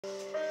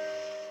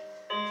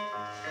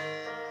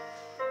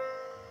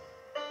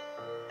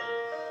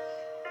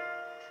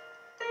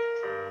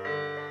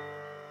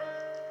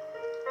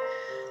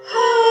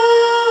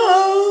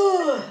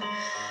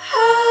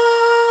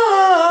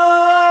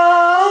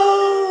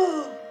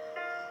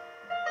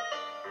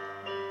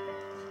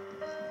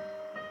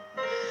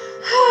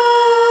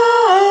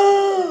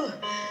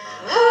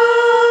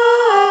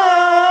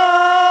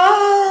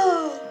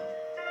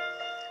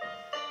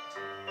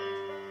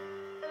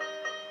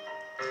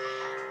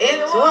It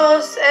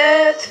was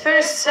at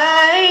first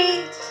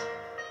sight.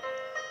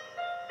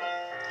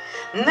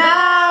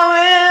 Now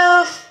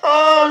we're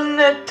falling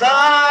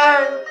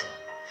apart.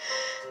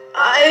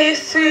 I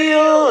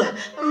feel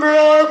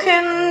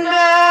broken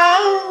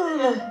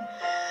down.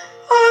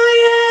 Oh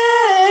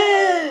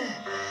yeah,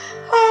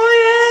 oh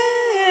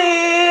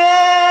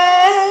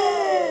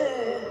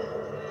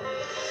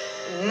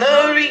yeah.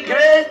 No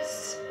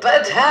regrets,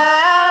 but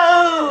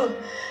how?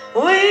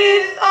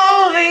 With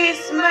all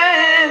these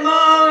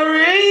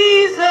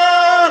memories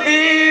of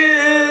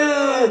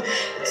you,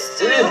 it's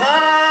too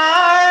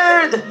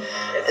hard,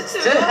 it's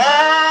too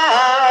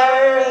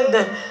hard.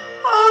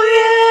 Oh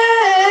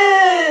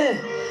yeah,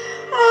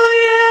 oh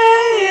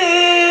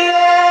yeah,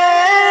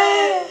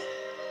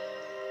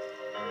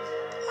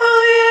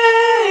 oh yeah.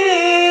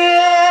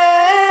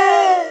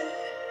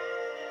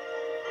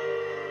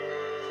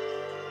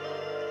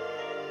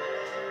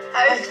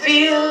 I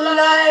feel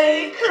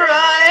like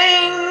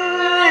crying,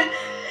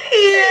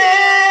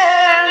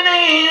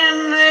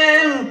 yearning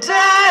and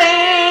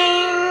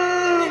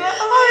dying.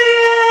 Oh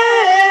yeah.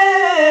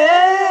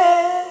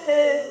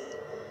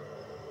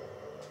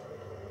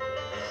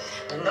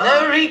 No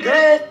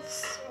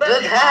regrets,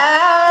 but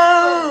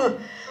how?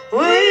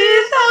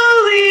 With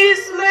all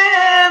these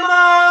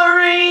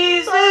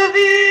memories of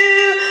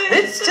you,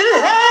 it's too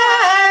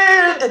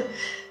hard,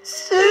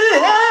 it's too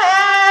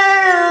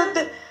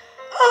hard.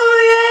 Oh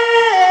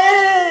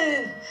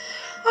yeah,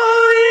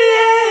 oh yeah.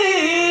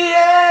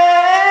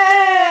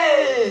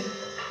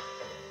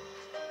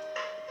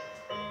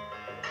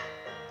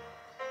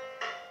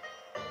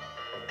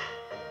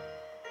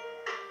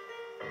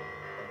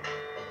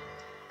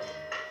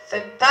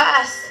 The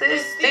past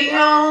is the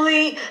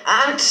only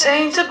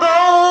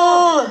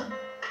unchangeable.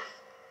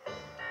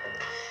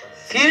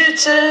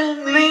 Future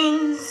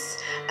means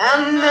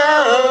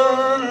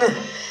unknown.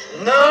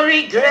 No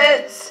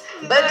regrets,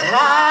 but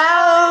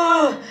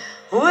how?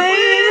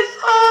 With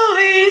all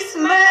these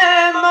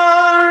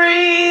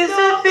memories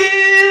of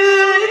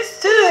you, it's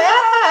too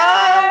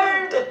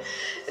hard,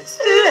 it's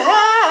too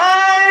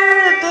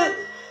hard.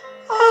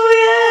 Oh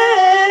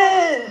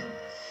yeah,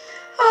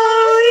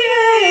 oh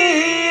yeah.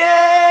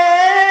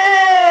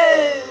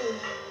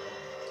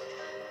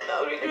 No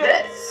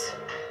regrets,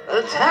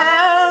 but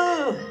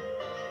how?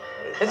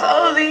 With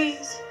all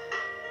these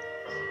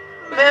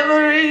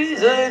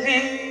memories of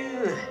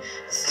you,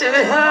 it's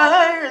too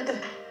hard,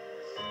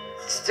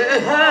 it's too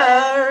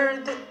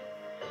hard.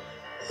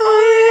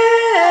 Oh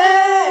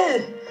yeah,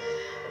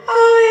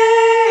 oh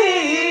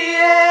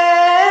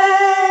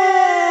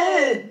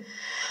yeah,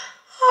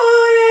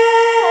 oh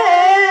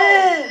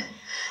yeah,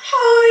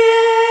 oh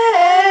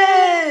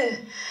yeah,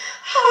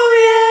 oh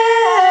yeah.